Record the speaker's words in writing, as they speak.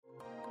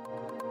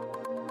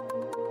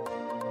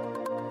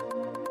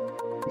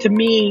To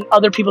me,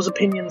 other people's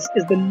opinions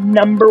is the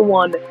number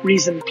one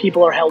reason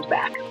people are held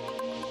back.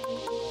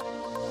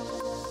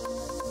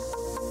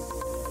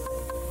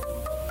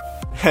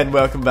 And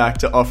welcome back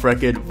to Off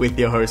Record with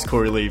your host,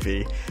 Corey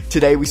Levy.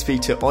 Today we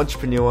speak to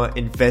entrepreneur,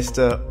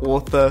 investor,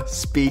 author,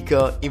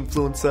 speaker,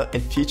 influencer,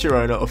 and future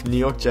owner of New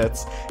York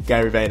Jets,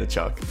 Gary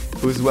Vaynerchuk,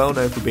 who is well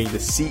known for being the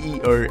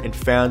CEO and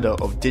founder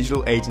of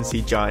digital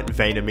agency giant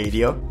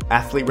VaynerMedia,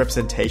 athlete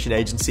representation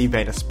agency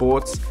Vayner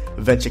Sports,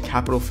 venture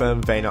capital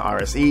firm Vayner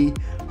RSE,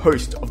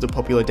 host of the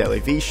popular Daily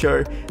V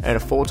Show, and a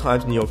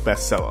 4-time New York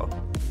bestseller.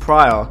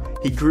 Prior,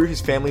 he grew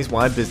his family's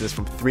wine business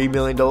from $3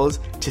 million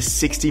to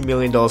 $60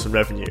 million in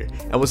revenue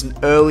and was an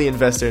early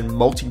investor in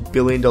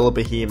multi-billion-dollar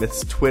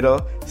behemoths Twitter,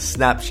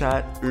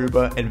 Snapchat,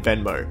 Uber, and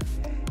Venmo.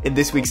 In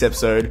this week's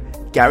episode,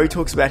 Gary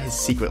talks about his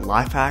secret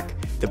life hack,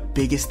 the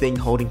biggest thing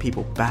holding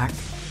people back,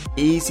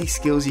 easy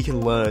skills you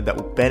can learn that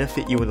will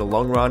benefit you in the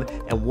long run,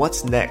 and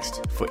what's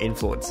next for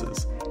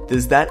influencers.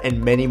 There's that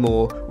and many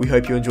more. We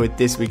hope you enjoyed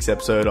this week's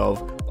episode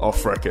of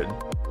Off Record.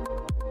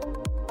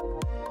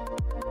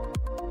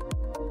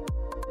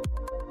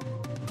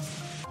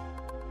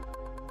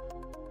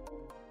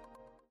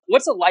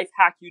 What's a life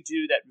hack you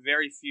do that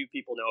very few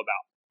people know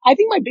about? I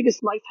think my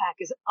biggest life hack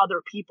is other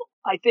people.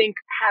 I think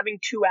having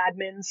 2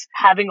 admins,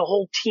 having a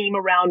whole team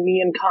around me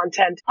and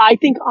content, I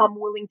think I'm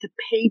willing to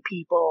pay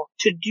people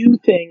to do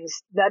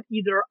things that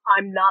either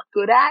I'm not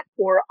good at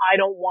or I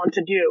don't want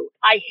to do.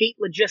 I hate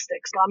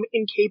logistics. I'm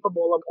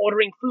incapable of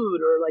ordering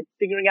food or like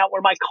figuring out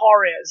where my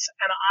car is.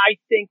 And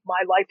I think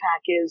my life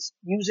hack is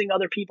using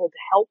other people to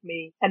help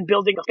me and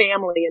building a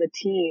family and a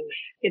team.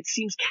 It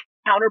seems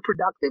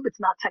counterproductive. It's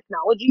not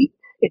technology.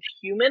 It's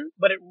human,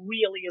 but it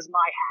really is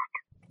my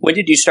hack. When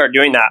did you start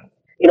doing that?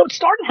 It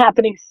started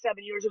happening 7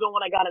 years ago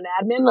when I got an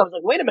admin. I was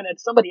like, wait a minute,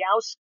 somebody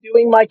else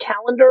doing my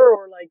calendar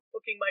or like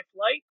booking my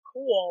flight?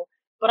 Cool.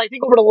 But I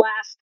think over the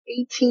last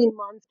 18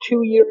 months,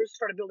 2 years,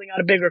 started building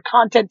out a bigger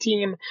content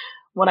team.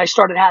 When I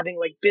started having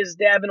like biz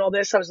dev and all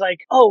this, I was like,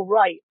 oh,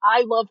 right.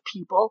 I love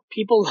people.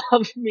 People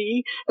love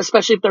me,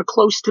 especially if they're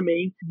close to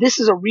me. This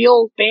is a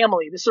real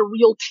family. This is a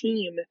real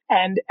team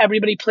and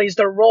everybody plays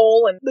their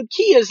role. And the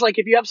key is like,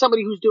 if you have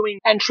somebody who's doing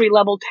entry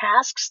level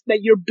tasks, that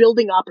you're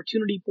building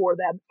opportunity for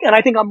them. And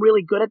I think I'm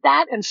really good at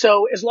that. And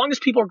so as long as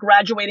people are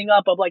graduating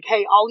up of like,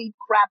 hey, I'll eat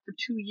crap for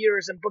 2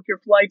 years and book your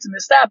flights and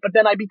this, that, but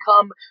then I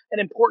become an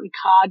important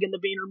cog in the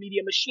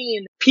VaynerMedia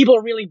machine, people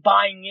are really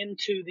buying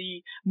into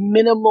the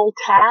minimal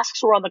tasks.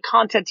 Or on the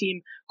content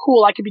team,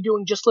 cool, I could be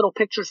doing just little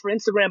pictures for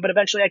Instagram, but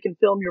eventually I can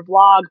film your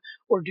vlog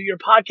or do your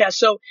podcast.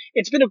 So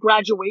it's been a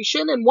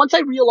graduation. And once I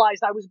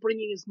realized I was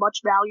bringing as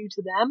much value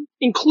to them,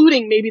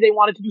 including maybe they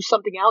wanted to do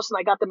something else and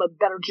I got them a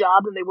better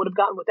job than they would have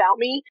gotten without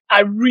me,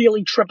 I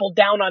really tripled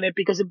down on it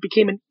because it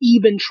became an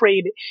even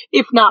trade,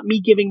 if not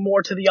me giving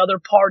more to the other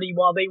party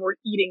while they were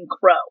eating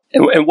crow.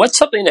 And what's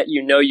something that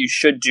you know you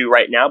should do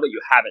right now, but you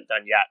haven't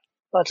done yet?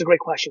 That's a great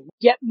question.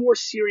 Get more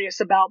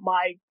serious about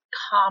my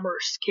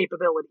commerce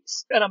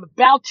capabilities. And I'm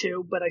about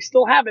to, but I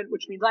still haven't,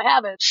 which means I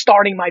haven't,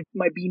 starting my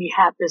beanie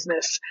hat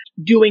business,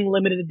 doing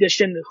limited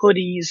edition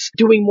hoodies,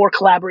 doing more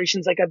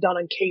collaborations like I've done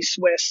on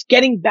K-Swiss,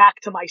 getting back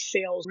to my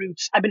sales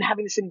roots. I've been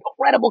having this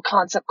incredible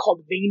concept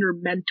called Vayner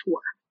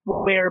Mentor,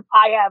 where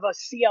I have a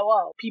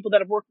COO, people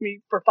that have worked with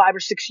me for 5 or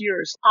 6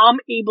 years. I'm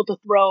able to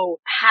throw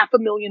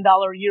 $500,000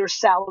 a year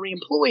salary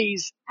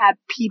employees at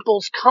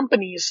people's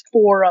companies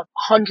for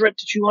 100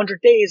 to 200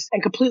 days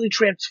and completely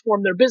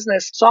transform their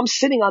business. So I'm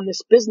sitting on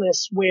this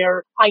business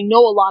where I know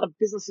a lot of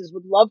businesses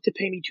would love to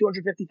pay me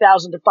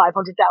 $250,000 to $500,000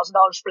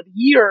 for the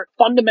year,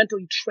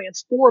 fundamentally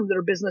transform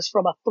their business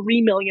from a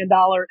 $3 million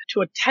to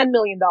a $10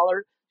 million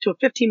to a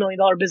 $15 million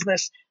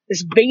business.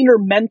 This Vayner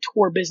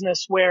Mentor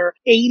business where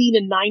 80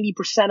 to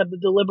 90% of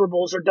the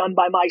deliverables are done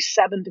by my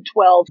 7 to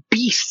 12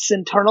 beasts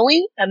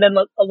internally and then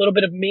a little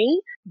bit of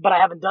me, but I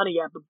haven't done it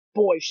yet. But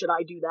boy, should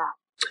I do that.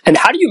 And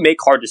how do you make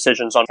hard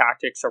decisions on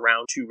tactics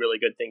around 2 really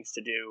good things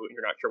to do and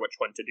you're not sure which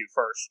one to do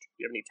first?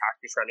 Do you have any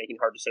tactics around making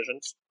hard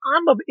decisions?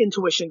 I'm an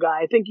intuition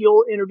guy. I think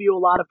you'll interview a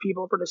lot of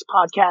people for this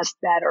podcast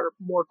that are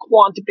more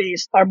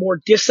quant-based, are more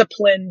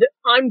disciplined.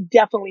 I'm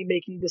definitely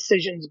making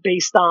decisions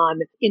based on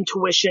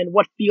intuition,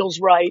 what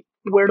feels right.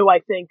 Where do I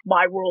think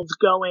my world's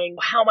going?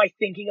 How am I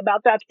thinking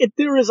about that? If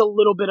there is a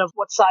little bit of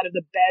what side of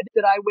the bed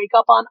that I wake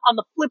up on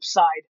the flip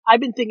side,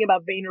 I've been thinking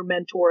about Vayner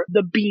Mentor,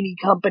 the beanie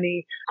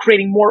company,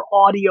 creating more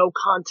audio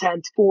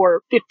content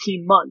for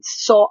 15 months.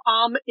 So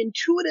I'm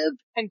intuitive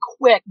and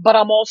quick, but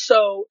I'm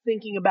also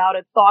thinking about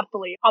it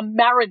thoughtfully. I'm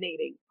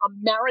marinating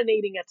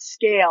at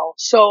scale.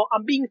 So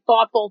I'm being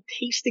thoughtful,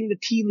 tasting the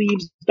tea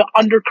leaves, the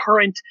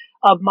undercurrent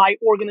of my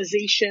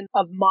organization,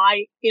 of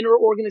my inner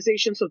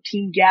organization. So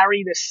Team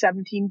Gary, this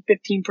 17,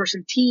 15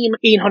 person team,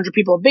 800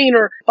 people at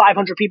Vayner,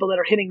 500 people that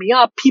are hitting me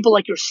up, people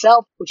like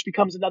yourself, which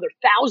becomes another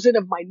 1,000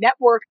 of my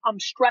network. I'm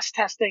stress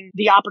testing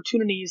the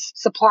opportunities,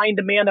 supply and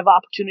demand of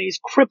opportunities,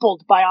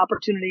 crippled by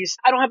opportunities.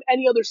 I don't have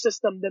any other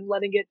system than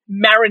letting it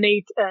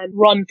marinate and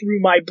run through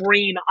my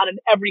brain on an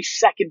every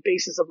second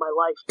basis of my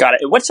life. Got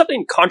it. And what's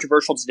something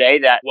controversial today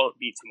that won't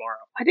be tomorrow?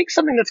 I think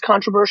something that's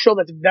controversial,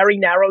 that's very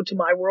narrow to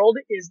my world,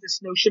 is this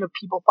notion of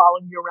people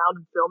following you around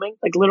and filming.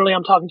 Like literally,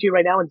 I'm talking to you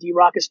right now and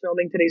D-Rock is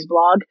filming today's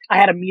vlog. I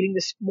had a meeting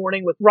this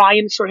morning with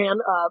Ryan Serhan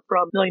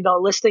from $1 Million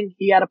Listing.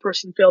 He had a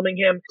person filming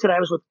him. Today I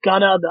was with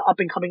Gunna, the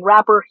up-and-coming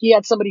rapper. He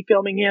had somebody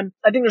filming him.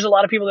 I think there's a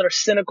lot of people that are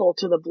cynical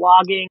to the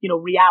vlogging,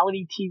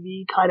 reality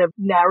TV kind of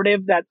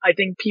narrative that I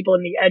think people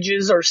in the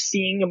edges are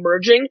seeing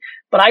emerging.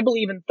 But I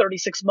believe in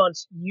 36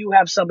 months, you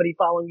have somebody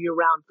following you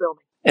around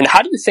filming. And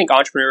how do you think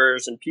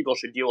entrepreneurs and people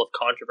should deal with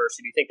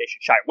controversy? Do you think they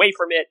should shy away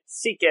from it,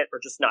 seek it, or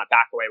just not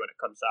back away when it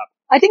comes up?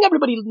 I think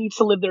everybody needs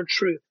to live their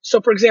truth.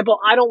 So, for example,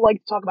 I don't like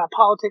to talk about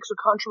politics or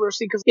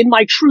controversy because in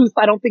my truth,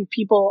 I don't think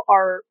people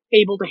are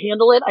able to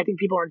handle it. I think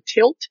people are in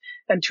tilt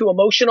and too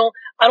emotional.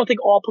 I don't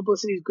think all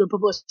publicity is good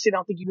publicity. I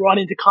don't think you run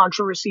into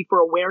controversy for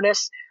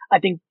awareness. I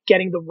think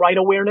getting the right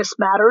awareness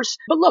matters.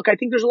 But look, I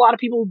think there's a lot of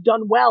people who've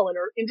done well and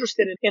are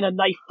interested in a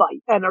knife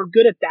fight and are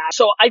good at that.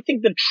 So I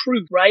think the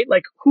truth, right?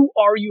 Like, who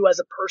are you as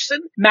a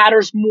person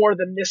matters more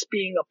than this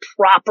being a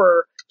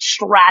proper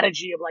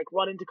strategy of like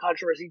run into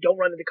controversy, don't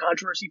run into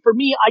controversy. For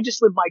me, I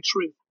just live my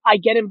truth. I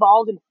get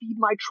involved and feed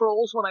my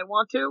trolls when I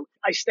want to.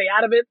 I stay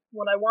out of it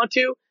when I want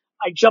to.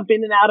 I jump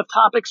in and out of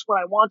topics when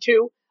I want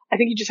to. I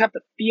think you just have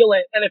to feel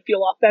it and it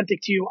feel authentic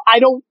to you. I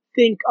don't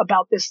think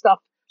about this stuff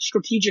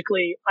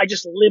strategically. I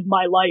just live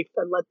my life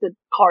and let the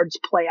cards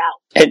play out.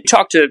 And you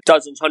talk to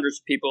dozens, hundreds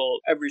of people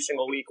every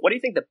single week. What do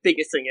you think the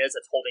biggest thing is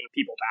that's holding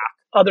people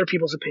back? Other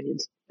people's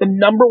opinions. The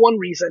number one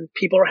reason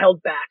people are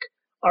held back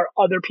are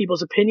other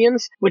people's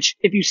opinions, which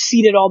if you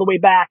seed it all the way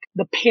back,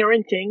 the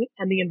parenting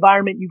and the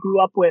environment you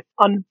grew up with,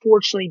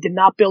 unfortunately, did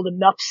not build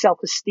enough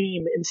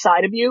self-esteem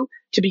inside of you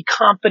to be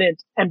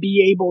confident and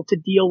be able to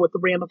deal with the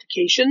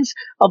ramifications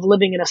of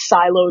living in a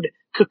siloed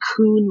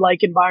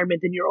cocoon-like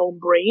environment in your own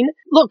brain.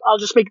 Look, I'll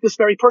just make this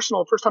very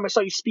personal. First time I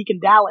saw you speak in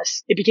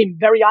Dallas, it became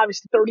very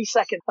obvious the 30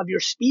 seconds of your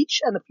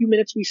speech and the few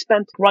minutes we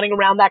spent running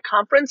around that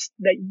conference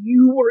that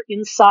you were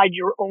inside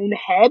your own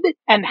head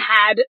and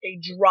had a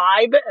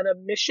drive and a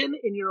mission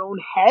in your own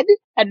head.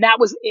 And that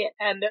was it.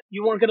 And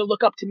you weren't going to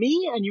look up to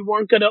me and you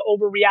weren't going to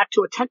overreact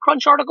to a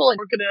TechCrunch article and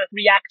you weren't going to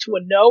react to a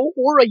no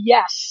or a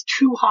yes,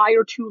 too high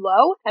or too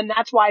low. And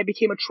that's why I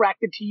became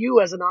attracted to you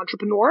as an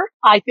entrepreneur.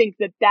 I think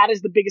that that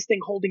is the biggest thing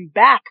holding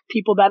back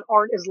people that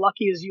aren't as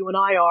lucky as you and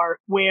I are,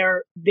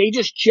 where they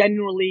just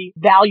genuinely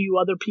value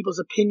other people's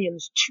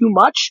opinions too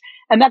much.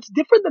 And that's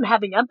different than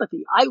having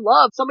empathy. I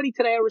love somebody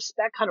today I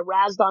respect kind of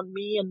razzed on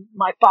me and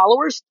my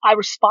followers. I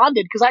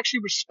responded because I actually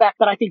respect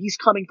that I think he's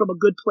coming from a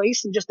good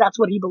place and just that's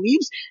what he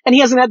believes. And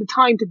he hasn't had the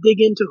time to dig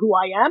into who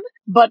I am.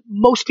 But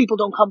most people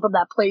don't come from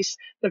that place.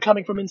 They're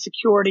coming from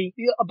insecurity.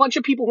 A bunch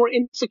of people who are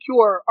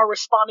insecure are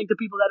responding to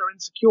people that are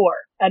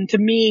insecure. And to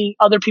me,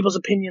 other people's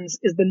opinions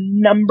is the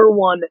number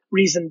one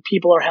reason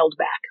people are held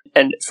back.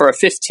 And for a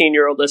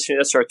 15-year-old listening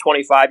to this, or a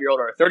 25-year-old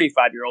or a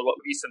 35-year-old, what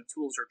would be some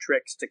tools or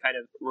tricks to kind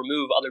of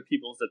remove other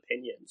people's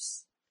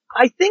opinions?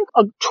 I think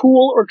a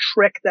tool or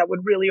trick that would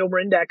really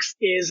over-index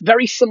is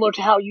very similar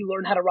to how you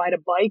learn how to ride a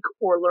bike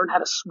or learn how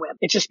to swim.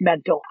 It's just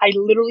mental. I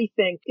literally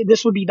think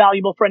this would be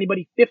valuable for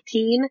anybody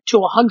 15 to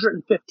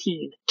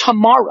 115.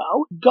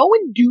 Tomorrow, go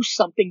and do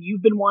something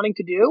you've been wanting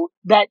to do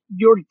that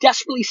you're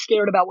desperately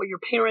scared about what your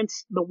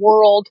parents, the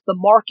world, the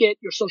market,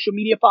 your social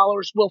media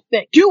followers will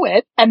think. Do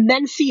it and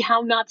then see how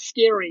not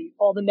scary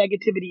all the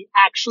negativity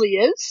actually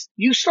is.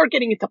 You start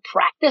getting into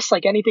practice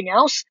like anything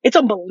else. It's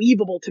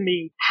unbelievable to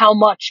me how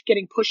much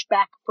getting pushed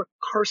back for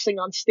cursing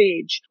on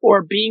stage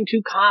or being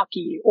too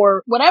cocky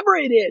or whatever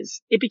it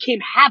is, it became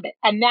habit.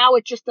 And now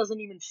it just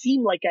doesn't even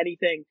seem like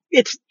anything.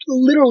 It's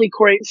literally,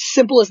 Corey,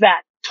 simple as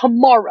that.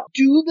 Tomorrow,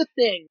 do the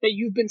thing that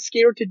you've been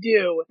scared to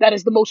do that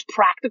is the most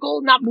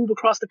practical, not move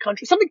across the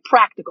country, something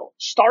practical.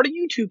 Start a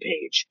YouTube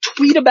page,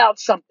 tweet about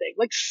something,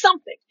 like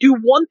something. Do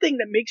one thing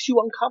that makes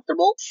you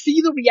uncomfortable,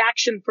 see the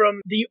reaction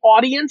from the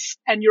audience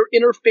and your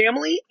inner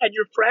family and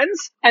your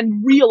friends,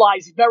 and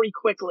realize very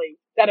quickly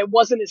that it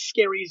wasn't as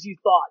scary as you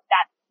thought.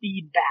 That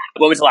feedback.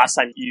 What was the last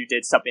time you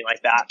did something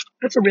like that?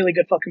 That's a really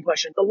good fucking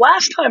question. The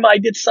last time I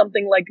did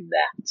something like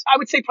that, I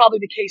would say probably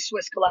the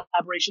K-Swiss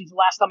collaborations. The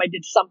last time I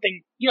did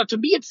something, to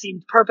me it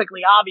seemed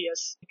perfectly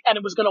obvious and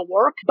it was going to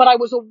work, but I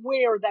was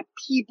aware that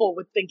people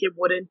would think it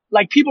wouldn't.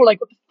 Like people are like,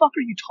 what the fuck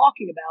are you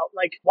talking about?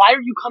 Like, why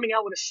are you coming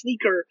out with a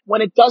sneaker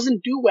when it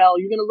doesn't do well?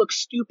 You're going to look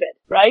stupid,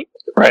 right?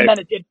 Right. And then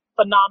it did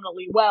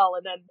phenomenally well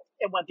and then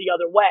it went the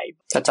other way.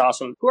 That's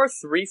awesome. Who are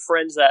 3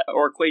 friends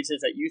or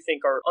acquaintances that you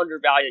think are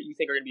undervalued, that you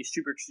think are going to be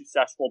super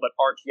successful but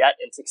aren't yet?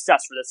 And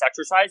success for this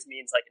exercise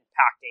means like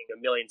impacting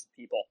millions of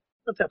people.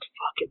 That's a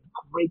fucking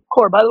great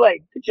core. By the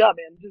way, good job,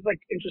 man. Just like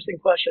interesting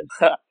question.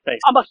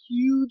 Thanks. I'm a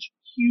huge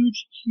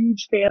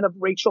fan of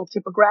Rachel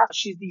Tipograph.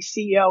 She's the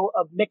CEO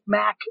of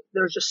Micmac.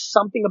 There's just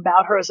something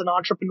about her as an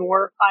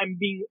entrepreneur. I'm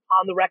being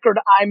on the record.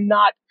 I'm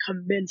not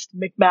convinced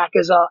Micmac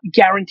is a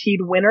guaranteed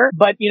winner,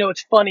 but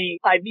it's funny.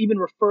 I've even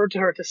referred to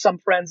her to some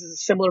friends as a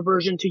similar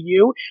version to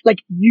you. Like,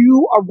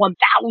 you are 1000%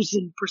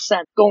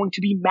 going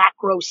to be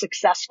macro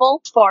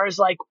successful as far as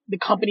like the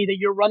company that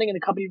you're running and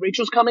the company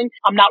Rachel's coming.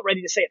 I'm not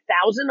ready to say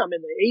 1,000. I'm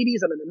in the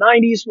 80s. I'm in the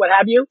 90s, what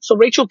have you. So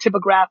Rachel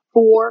Tipograph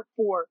for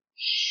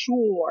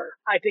sure,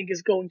 I think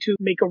is going to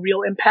make a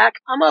real impact.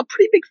 I'm a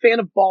pretty big fan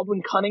of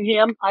Baldwin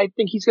Cunningham. I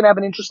think he's going to have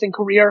an interesting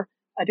career.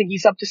 I think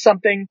he's up to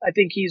something. I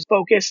think he's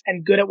focused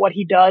and good at what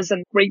he does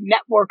and great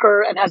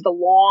networker and has the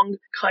long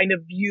kind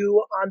of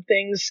view on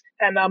things.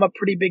 And I'm a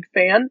pretty big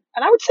fan.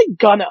 And I would say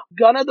Gunna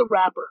the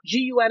rapper,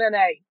 Gunna.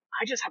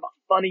 I just have a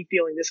funny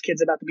feeling this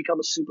kid's about to become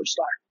a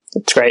superstar.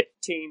 That's great.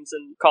 Teens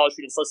and college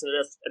students listen to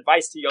this.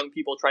 Advice to young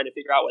people trying to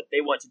figure out what they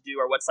want to do,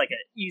 or what's like an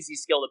easy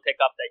skill to pick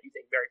up that you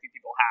think very few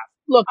people have.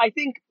 Look, I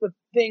think the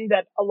thing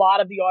that a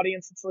lot of the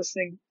audience that's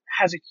listening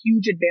has a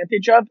huge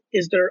advantage of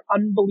is their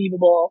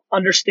unbelievable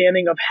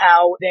understanding of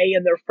how they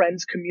and their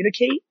friends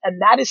communicate.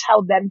 And that is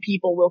how then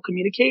people will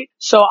communicate.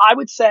 So I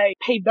would say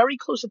pay very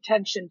close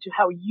attention to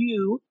how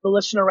you, the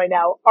listener right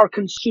now, are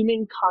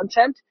consuming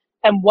content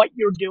and what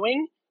you're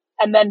doing,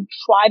 and then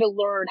try to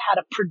learn how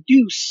to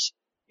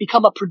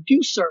become a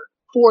producer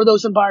for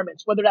those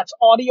environments, whether that's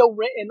audio,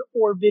 written,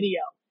 or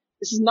video.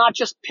 This is not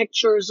just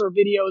pictures or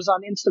videos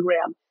on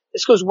Instagram.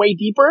 This goes way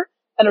deeper.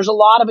 And there's a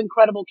lot of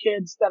incredible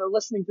kids that are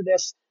listening to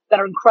this that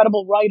are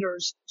incredible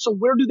writers. So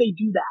where do they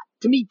do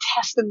that? To me,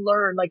 test and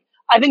learn. Like,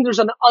 I think there's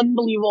an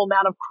unbelievable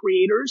amount of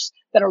creators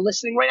that are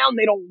listening right now, and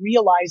they don't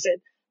realize it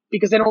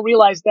because they don't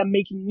realize them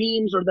making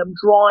memes or them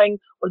drawing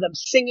or them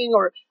singing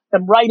or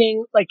them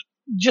writing, like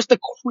just the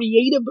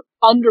creative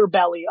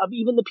underbelly of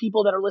even the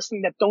people that are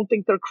listening that don't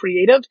think they're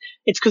creative.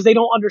 It's because they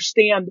don't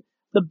understand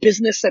the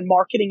business and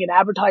marketing and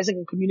advertising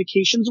and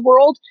communications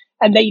world,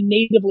 and they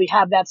natively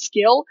have that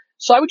skill.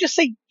 So I would just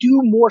say do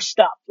more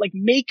stuff, like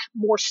make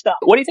more stuff.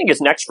 What do you think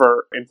is next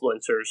for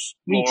influencers?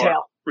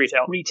 Retail.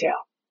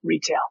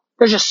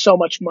 There's just so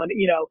much money.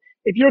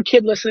 If you're a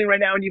kid listening right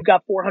now and you've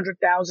got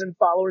 400,000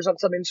 followers on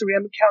some Instagram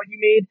account you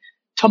made,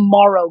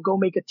 tomorrow go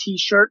make a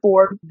t-shirt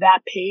for that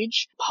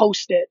page,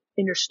 post it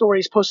in your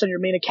stories, post it on your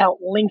main account,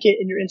 link it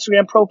in your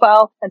Instagram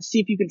profile, and see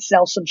if you can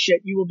sell some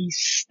shit. You will be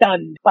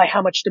stunned by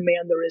how much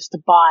demand there is to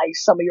buy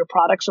some of your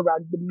products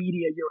around the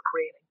media you're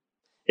creating.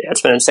 Yeah,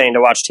 it's been insane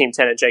to watch Team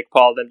 10 and Jake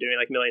Paul, them doing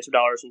like millions of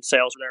dollars in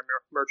sales for their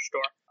merch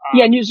store.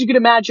 Yeah, and as you can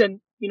imagine,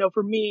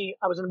 for me,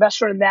 I was an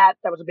investor in that.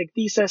 That was a big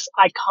thesis.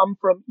 I come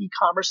from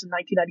e-commerce in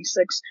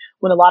 1996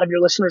 when a lot of your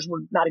listeners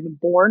were not even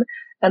born.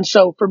 And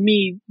so for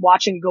me,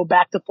 watching it go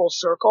back to full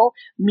circle,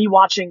 me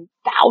watching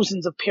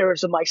thousands of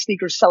pairs of my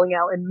sneakers selling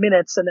out in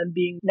minutes and then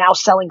now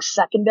selling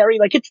secondary,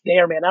 like it's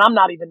there, man. And I'm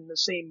not even in the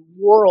same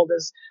world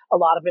as a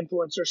lot of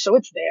influencers. So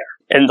it's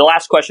there. And the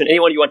last question,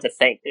 anyone you want to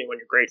thank, anyone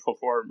you're grateful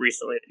for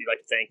recently that you'd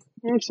like to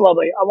thank? It's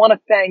lovely. I want to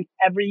thank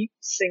every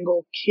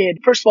single kid.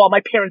 First of all,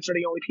 my parents are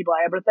the only people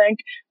I ever thank.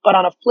 But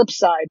on a flip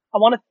side, I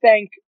want to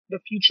thank the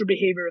future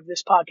behavior of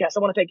this podcast. I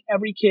want to thank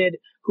every kid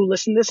who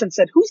listened to this and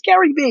said, "Who's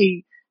Gary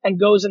Vee?" and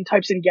goes and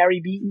types in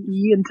Gary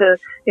VEE into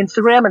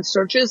Instagram and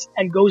searches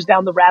and goes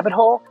down the rabbit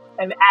hole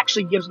and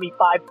actually gives me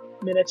 5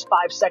 minutes,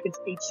 5 seconds,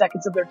 8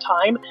 seconds of their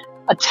time.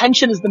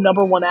 Attention is the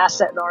number one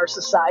asset in our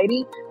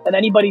society, and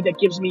anybody that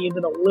gives me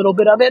even a little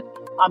bit of it,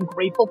 I'm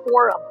grateful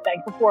for, I'm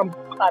thankful for,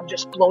 I'm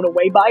just blown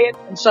away by it.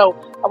 And so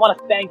I want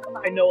to thank,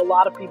 I know a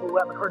lot of people who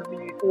haven't heard of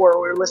me before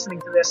or are listening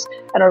to this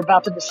and are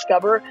about to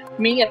discover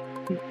me and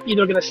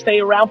either going to stay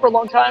around for a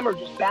long time or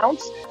just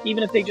bounce.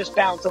 Even if they just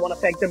bounce, I want to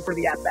thank them for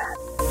the at-bat.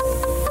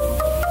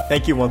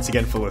 Thank you once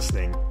again for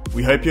listening.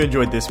 We hope you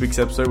enjoyed this week's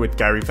episode with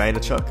Gary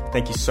Vaynerchuk.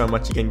 Thank you so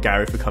much again,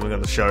 Gary, for coming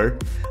on the show.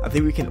 I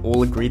think we can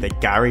all agree that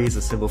Gary is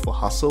a symbol for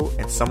hustle,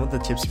 and some of the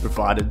tips he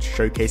provided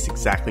showcase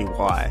exactly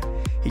why.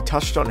 He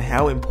touched on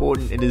how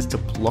important it is to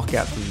block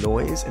out the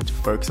noise and to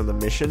focus on the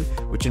mission,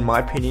 which in my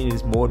opinion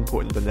is more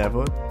important than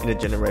ever in a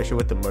generation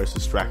with the most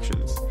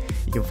distractions.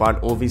 You can find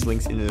all these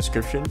links in the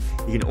description.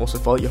 You can also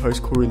follow your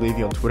host Corey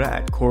Levy on Twitter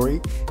at Corey.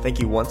 Thank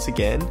you once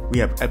again. We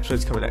have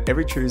episodes coming out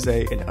every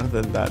Tuesday, and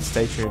other than that,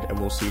 stay tuned and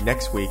we'll see you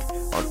next week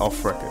on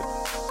Off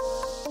Record.